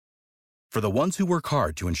For the ones who work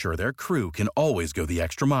hard to ensure their crew can always go the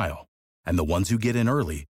extra mile, and the ones who get in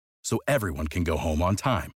early so everyone can go home on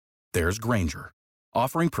time, there's Grainger,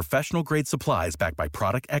 offering professional-grade supplies backed by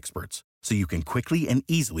product experts so you can quickly and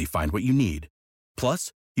easily find what you need.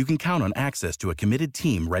 Plus, you can count on access to a committed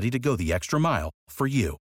team ready to go the extra mile for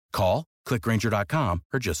you. Call, click Grainger.com,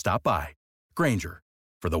 or just stop by. Grainger,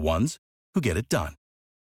 for the ones who get it done.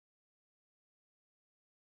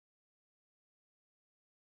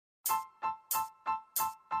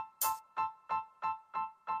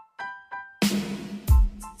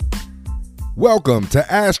 Welcome to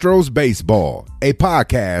Astros Baseball, a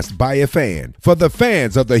podcast by a fan for the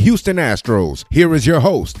fans of the Houston Astros. Here is your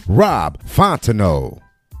host, Rob Fontenot.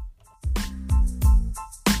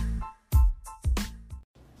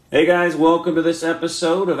 Hey guys, welcome to this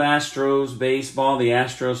episode of Astros Baseball. The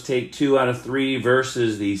Astros take 2 out of 3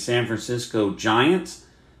 versus the San Francisco Giants.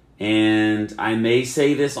 And I may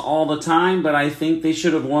say this all the time, but I think they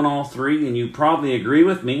should have won all 3, and you probably agree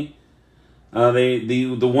with me.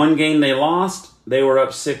 The one game they lost, they were up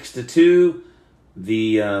 6-2.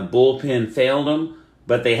 The bullpen failed them,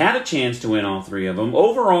 but they had a chance to win all 3 of them.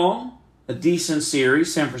 Overall, a decent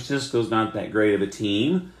series. San Francisco's not that great of a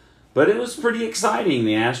team, but it was pretty exciting.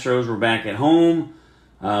 The Astros were back at home.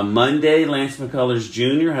 Monday, Lance McCullers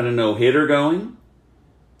Jr. had a no-hitter going.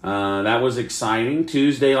 That was exciting.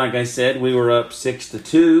 Tuesday, like I said, we were up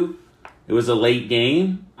 6-2. It was a late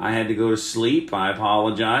game. I had to go to sleep. I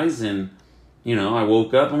apologize, and I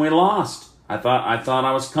woke up and we lost. I thought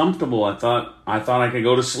I was comfortable. I thought I could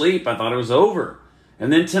go to sleep. I thought it was over.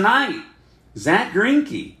 And then tonight, Zack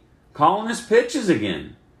Greinke calling his pitches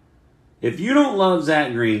again. If you don't love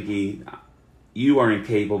Zack Greinke, you are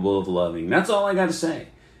incapable of loving. That's all I got to say.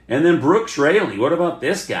 And then Brooks Raley. What about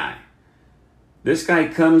this guy? This guy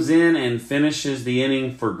comes in and finishes the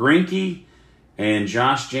inning for Greinke, and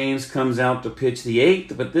Josh James comes out to pitch the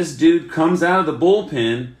 8th. But this dude comes out of the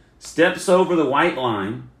bullpen, steps over the white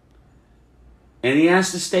line, and he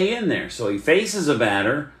has to stay in there. So he faces a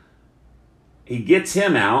batter. He gets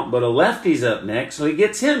him out, but a lefty's up next, so he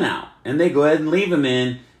gets him out. And they go ahead and leave him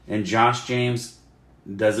in, and Josh James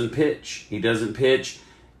doesn't pitch. He doesn't pitch,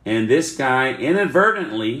 and this guy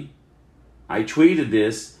inadvertently, I tweeted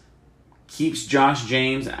this, keeps Josh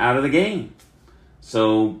James out of the game.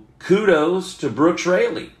 So kudos to Brooks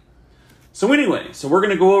Raley. So anyway, we're going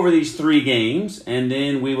to go over these 3 games, and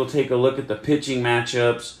then we will take a look at the pitching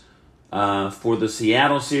matchups for the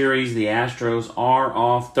Seattle series. The Astros are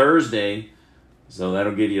off Thursday, so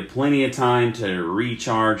that'll give you plenty of time to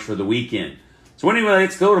recharge for the weekend. So anyway,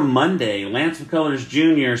 let's go to Monday. Lance McCullers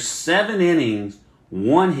Jr., 7 innings,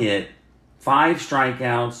 1 hit, 5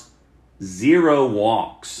 strikeouts, 0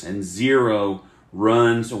 walks, and 0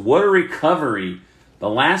 runs. What a recovery. The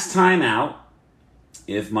last time out,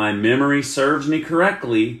 if my memory serves me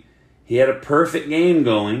correctly, he had a perfect game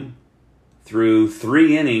going through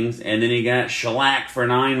 3 innings, and then he got shellacked for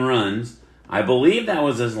 9 runs. I believe that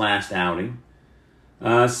was his last outing.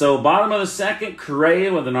 So bottom of the second,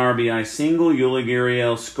 Correa with an RBI single. Yuli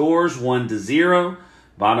Gurriel scores 1-0.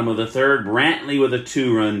 Bottom of the third, Brantley with a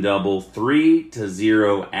 2-run double.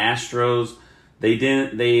 3-0 Astros.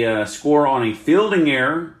 They score on a fielding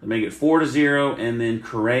error to make it 4-0, and then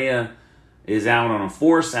Correa is out on a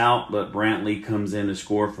force out, but Brantley comes in to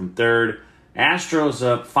score from third. Astros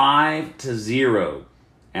up 5-0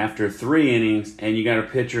 after 3 innings, and you got a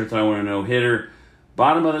pitcher throwing a no-hitter.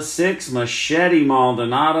 Bottom of the 6th, Machete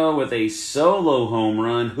Maldonado with a solo home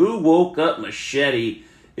run. Who woke up Machete?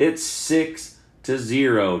 It's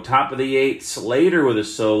 6-0. Top of the 8th, Slater with a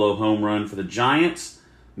solo home run for the Giants.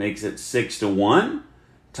 Makes it 6-1.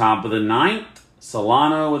 Top of the 9th,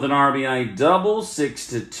 Solano with an RBI double,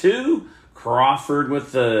 6-2. Crawford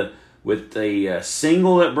with the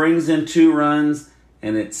single that brings in 2 runs,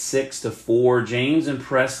 and it's 6-4. James and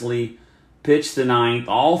Presley pitched the 9th.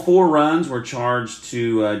 All 4 runs were charged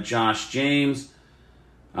to Josh James.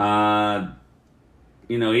 He's the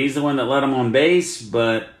one that led him on base,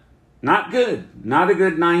 but not good. Not a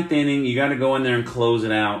good 9th inning. You got to go in there and close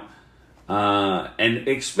it out. And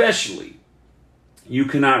especially, you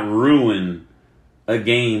cannot ruin a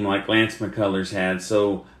game like Lance McCullers had.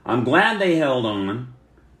 So I'm glad they held on,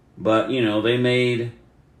 but they made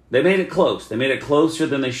it close. They made it closer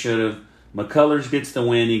than they should have. McCullers gets the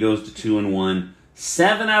win. He goes to 2-1.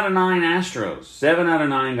 7 out of 9 Astros. 7 out of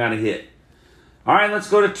 9 got a hit. All right, let's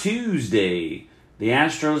go to Tuesday. The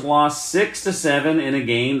Astros lost 6-7 in a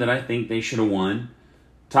game that I think they should have won.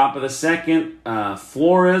 Top of the second,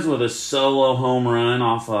 Flores with a solo home run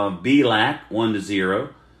off of Bielak,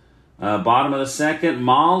 1-0. Bottom of the second,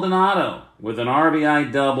 Maldonado with an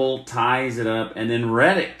RBI double ties it up. And then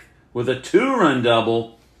Reddick with a 2-run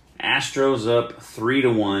double. Astros up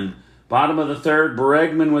 3-1. Bottom of the third,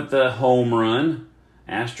 Bregman with the home run.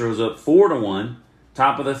 Astros up 4-1.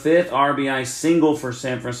 Top of the fifth, RBI single for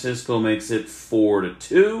San Francisco makes it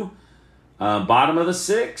 4-2. Bottom of the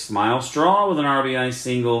sixth, Miles Straw with an RBI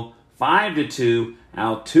single, 5-2.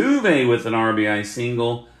 Altuve with an RBI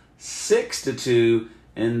single, 6-2.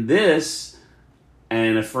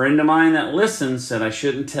 And a friend of mine that listens said I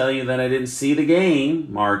shouldn't tell you that I didn't see the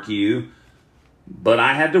game, mark you. But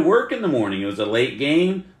I had to work in the morning. It was a late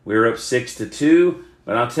game. We were up 6-2.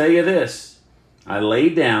 But I'll tell you this. I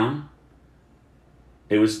laid down.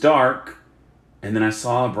 It was dark. And then I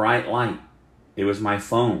saw a bright light. It was my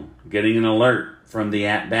phone getting an alert from the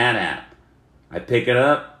At Bat app. I pick it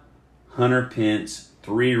up. Hunter Pence,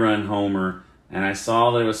 3-run homer. And I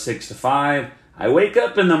saw that it was 6-5. I wake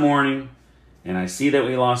up in the morning. And I see that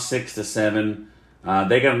we lost 6-7.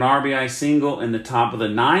 They got an RBI single in the top of the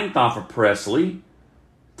 9th off of Presley.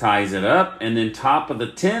 Ties it up. And then top of the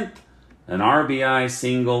 10th, an RBI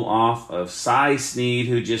single off of Cy Snead,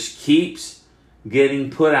 who just keeps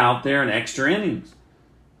getting put out there in extra innings.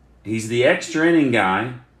 He's the extra inning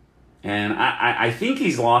guy. And I think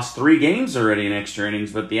he's lost 3 games already in extra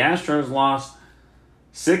innings. But the Astros lost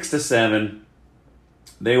 6-7.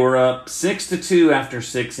 They were up 6-2 after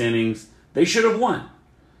 6 innings. They should have won.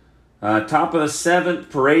 Top of the 7th,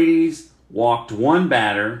 Paredes walked 1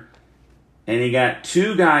 batter, and he got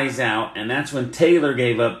 2 guys out, and that's when Taylor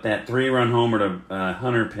gave up that 3-run homer to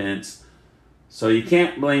Hunter Pence. So you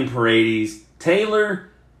can't blame Paredes.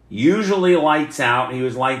 Taylor usually lights out. He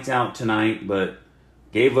was lights out tonight, but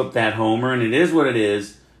gave up that homer, and it is what it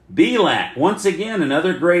is. Bielak, once again,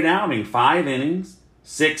 another great outing. 5 innings,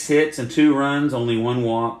 6 hits and 2 runs, only 1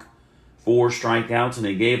 walk. 4 strikeouts, and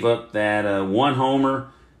he gave up that 1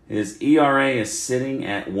 homer. His ERA is sitting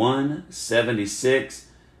at 1.76.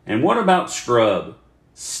 And what about Scrub?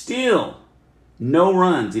 Still no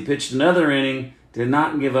runs. He pitched another inning, did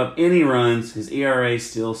not give up any runs. His ERA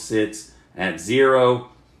still sits at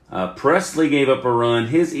 0. Presley gave up a run.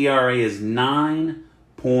 His ERA is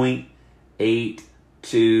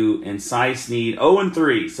 9.82. And Cy Snead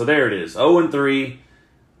 0-3. So there it is, 0-3.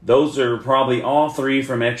 Those are probably all 3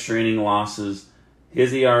 from extra inning losses.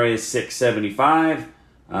 His ERA is 6.75.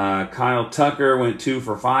 Kyle Tucker went 2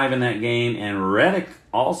 for 5 in that game, and Reddick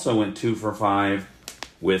also went 2 for 5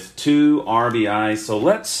 with 2 RBIs. So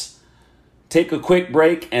let's take a quick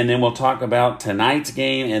break, and then we'll talk about tonight's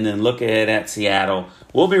game and then look ahead at Seattle.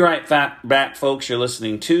 We'll be right back, folks. You're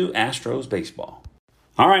listening to Astros Baseball.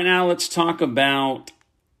 All right, now let's talk about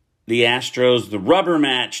the Astros, the rubber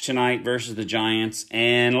match tonight versus the Giants.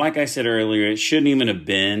 And like I said earlier, it shouldn't even have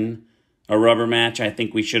been a rubber match. I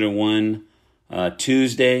think we should have won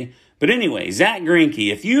Tuesday. But anyway, Zach Greinke,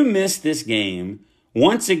 if you missed this game,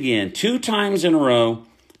 once again, 2 times in a row,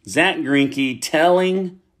 Zach Greinke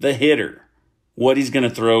telling the hitter what he's going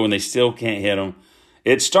to throw and they still can't hit him.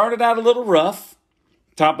 It started out a little rough.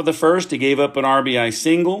 Top of the first, he gave up an RBI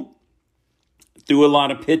single, threw a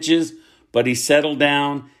lot of pitches, but he settled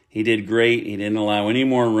down. He did great. He didn't allow any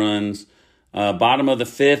more runs. Bottom of the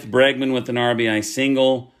 5th, Bregman with an RBI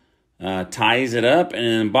single ties it up. And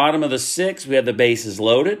then bottom of the 6th, we had the bases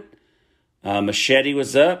loaded. Machete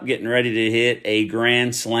was up, getting ready to hit a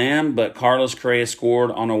grand slam, but Carlos Correa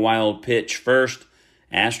scored on a wild pitch first.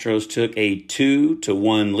 Astros took a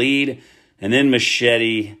 2-1 lead, and then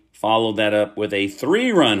Machete followed that up with a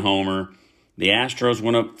 3-run homer. The Astros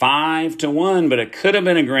went up 5-1, but it could have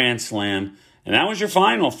been a grand slam. And that was your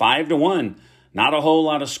final, 5-1. Not a whole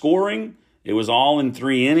lot of scoring. It was all in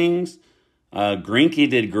 3 innings. Greinke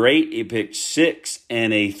did great. He pitched 6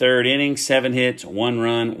 and a third inning, 7 hits, 1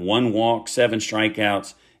 run, 1 walk, 7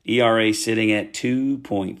 strikeouts. ERA sitting at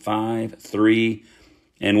 2.53.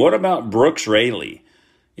 And what about Brooks Raley?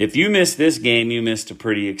 If you missed this game, you missed a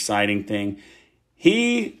pretty exciting thing.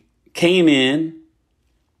 He came in,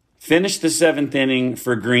 finished the 7th inning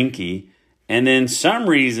for Greinke, and then some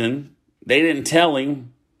reason they didn't tell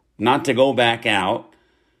him not to go back out.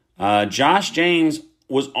 Josh James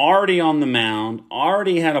was already on the mound,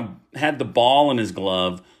 already had the ball in his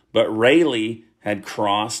glove, but Raley had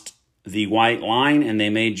crossed the white line, and they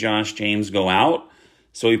made Josh James go out.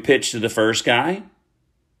 So he pitched to the first guy,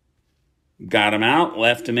 got him out,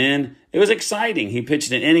 left him in. It was exciting. He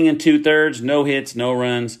pitched an inning and 2/3, no hits, no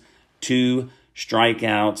runs, 2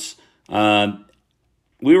 strikeouts.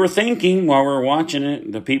 We were thinking while we were watching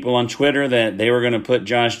it, the people on Twitter, that they were going to put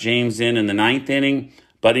Josh James in the 9th inning,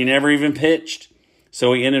 but he never even pitched.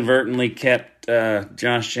 So he inadvertently kept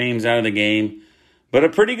Josh James out of the game. But a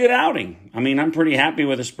pretty good outing. I mean, I'm pretty happy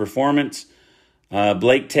with his performance.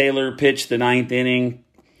 Blake Taylor pitched the 9th inning.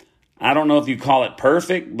 I don't know if you call it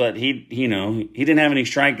perfect, but he didn't have any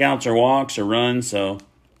strikeouts or walks or runs, so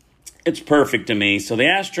it's perfect to me. So the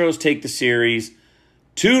Astros take the series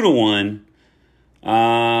 2-1.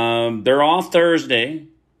 They're off Thursday,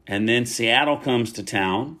 and then Seattle comes to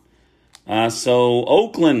town. So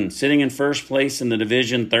Oakland sitting in first place in the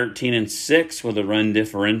division, 13-6 with a run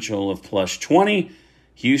differential of +20.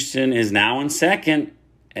 Houston is now in second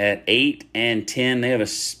at 8-10. They have a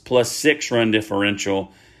 +6 run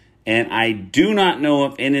differential. And I do not know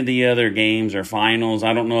if any of the other games are finals.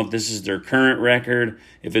 I don't know if this is their current record,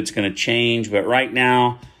 if it's going to change. But right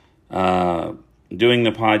now, doing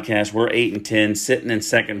the podcast, we're 8-10, sitting in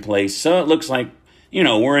second place. So it looks like,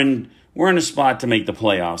 we're in a spot to make the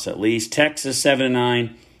playoffs at least. Texas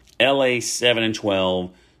 7-9, LA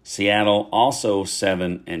 7-12, Seattle also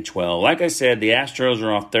 7-12. Like I said, the Astros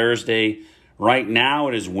are off Thursday. Right now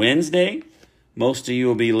it is Wednesday. Most of you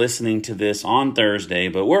will be listening to this on Thursday,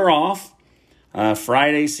 but we're off.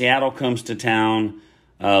 Friday, Seattle comes to town.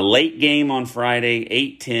 Late game on Friday,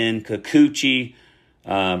 8-10, Kikuchi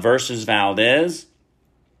versus Valdez.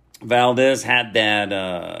 Valdez had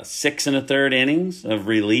that 6 1/3 innings of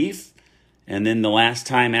relief, and then the last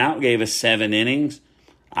time out gave us 7 innings.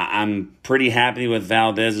 I'm pretty happy with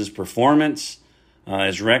Valdez's performance.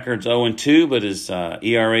 His record's 0-2, but his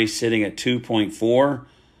ERA sitting at 2.4.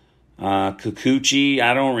 Kikuchi,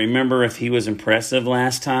 I don't remember if he was impressive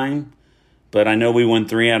last time, but I know we won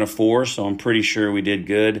 3 out of 4, so I'm pretty sure we did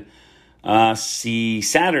good.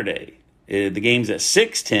 Saturday, the game's at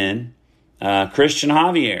 6:10. Christian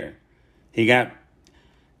Javier,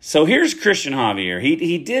 so here's Christian Javier.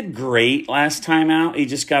 He did great last time out. He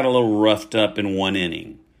just got a little roughed up in 1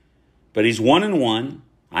 inning, but he's 1-1.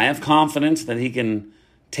 I have confidence that he can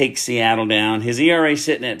take Seattle down. His ERA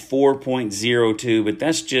sitting at 4.02, but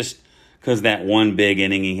that's just because that one big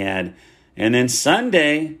inning he had. And then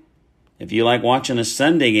Sunday, if you like watching the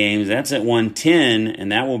Sunday games, that's at 1:10,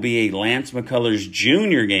 and that will be a Lance McCullers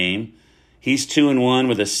Jr. game. He's 2-1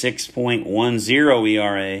 with a 6.10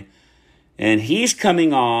 ERA, and he's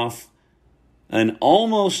coming off an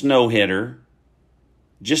almost no-hitter,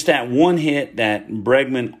 just that one hit that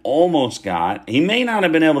Bregman almost got. He may not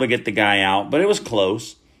have been able to get the guy out, but it was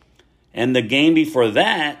close. And the game before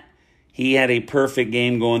that, he had a perfect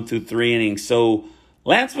game going through 3 innings. So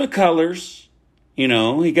Lance McCullers,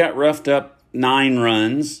 he got roughed up 9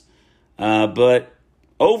 runs. But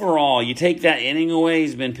overall, you take that inning away,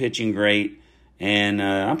 he's been pitching great. And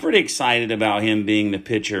I'm pretty excited about him being the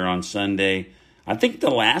pitcher on Sunday. I think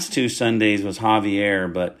the last 2 Sundays was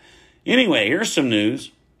Javier. But anyway, here's some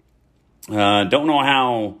news. Don't know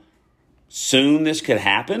how soon this could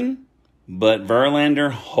happen, but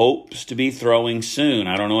Verlander hopes to be throwing soon.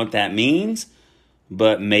 I don't know what that means,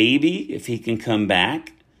 but maybe if he can come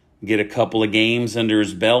back, get a couple of games under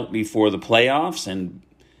his belt before the playoffs, and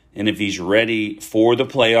if he's ready for the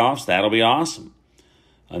playoffs, that'll be awesome.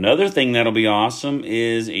 Another thing that'll be awesome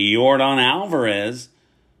is Yordan Alvarez.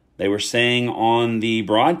 They were saying on the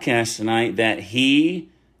broadcast tonight that he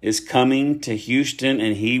is coming to Houston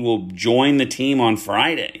and he will join the team on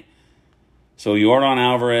Friday. So Yordan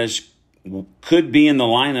Alvarez could be in the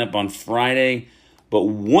lineup on Friday. But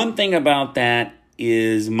one thing about that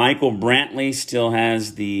is Michael Brantley still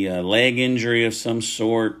has the leg injury of some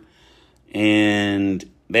sort, and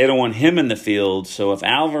they don't want him in the field. So if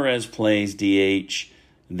Alvarez plays DH,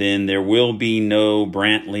 then there will be no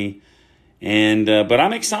Brantley. And but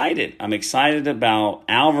I'm excited. I'm excited about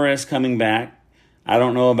Alvarez coming back. I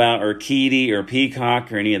don't know about Urquidy or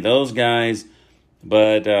Peacock or any of those guys,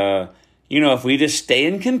 but if we just stay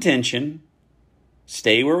in contention,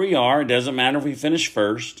 stay where we are, it doesn't matter if we finish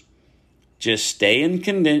first. Just stay in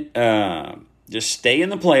the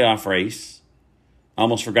playoff race. I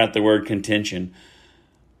almost forgot the word contention,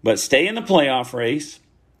 but stay in the playoff race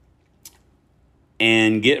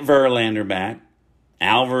and get Verlander back.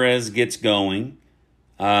 Alvarez gets going.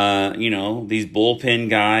 These bullpen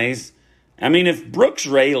guys. I mean, if Brooks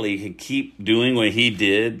Raley could keep doing what he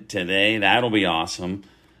did today, that'll be awesome.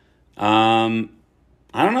 I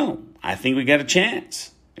don't know. I think we got a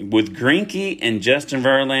chance. With Greinke and Justin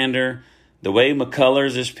Verlander, the way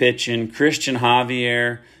McCullers is pitching, Christian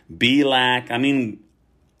Javier, Bielak, I mean,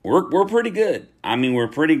 we're pretty good. We're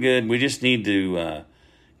pretty good. We just need to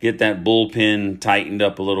get that bullpen tightened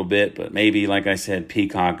up a little bit. But maybe, like I said,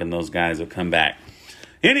 Peacock and those guys will come back.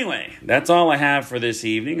 Anyway, that's all I have for this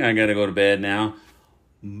evening. I got to go to bed now.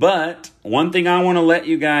 But one thing I want to let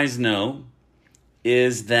you guys know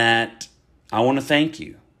is that I want to thank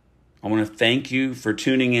you. I want to thank you for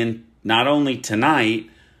tuning in not only tonight,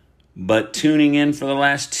 but tuning in for the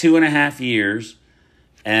last 2.5 years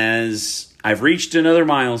as I've reached another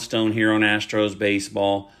milestone here on Astros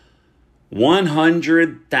Baseball.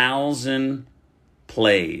 100,000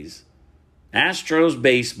 plays. Astros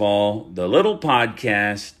Baseball, the little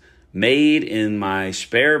podcast made in my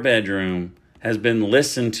spare bedroom, has been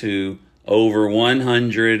listened to over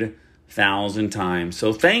 100,000 times.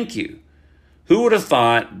 So thank you. Who would have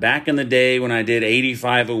thought back in the day when I did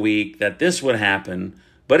 85 a week that this would happen?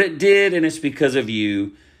 But it did, and it's because of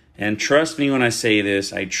you. And trust me when I say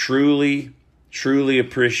this, I truly, truly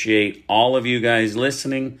appreciate all of you guys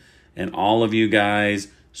listening and all of you guys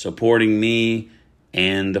supporting me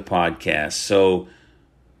and the podcast. So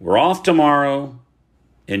we're off tomorrow.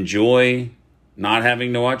 Enjoy not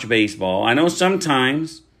having to watch baseball. I know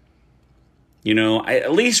sometimes,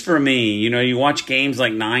 at least for me, you watch games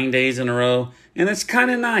like 9 days in a row, and it's kind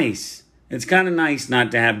of nice. It's kind of nice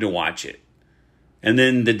not to have to watch it. And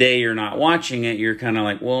then the day you're not watching it, you're kind of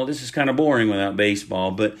like, well, this is kind of boring without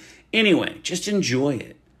baseball. But anyway, just enjoy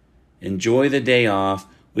it. Enjoy the day off.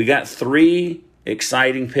 We got 3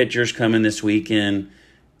 exciting pitchers coming this weekend,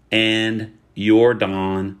 and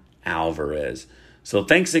Yordan Alvarez. So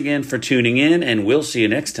thanks again for tuning in, and we'll see you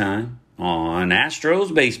next time on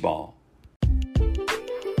Astros Baseball.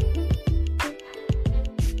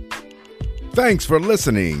 Thanks for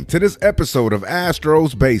listening to this episode of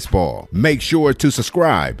Astros Baseball. Make sure to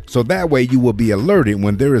subscribe so that way you will be alerted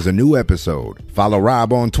when there is a new episode. Follow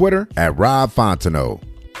Rob on Twitter at Rob Fontenot.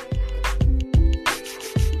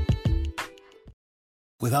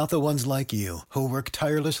 Without the ones like you, who work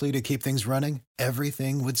tirelessly to keep things running,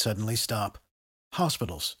 everything would suddenly stop.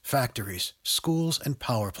 Hospitals, factories, schools, and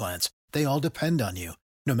power plants, they all depend on you.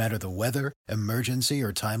 No matter the weather, emergency,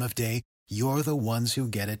 or time of day, you're the ones who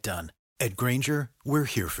get it done. At Grainger, we're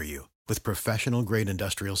here for you with professional-grade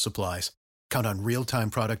industrial supplies. Count on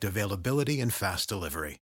real-time product availability and fast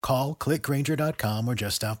delivery. Call, click Grainger.com, or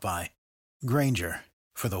just stop by. Grainger,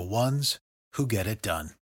 for the ones who get it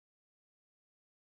done.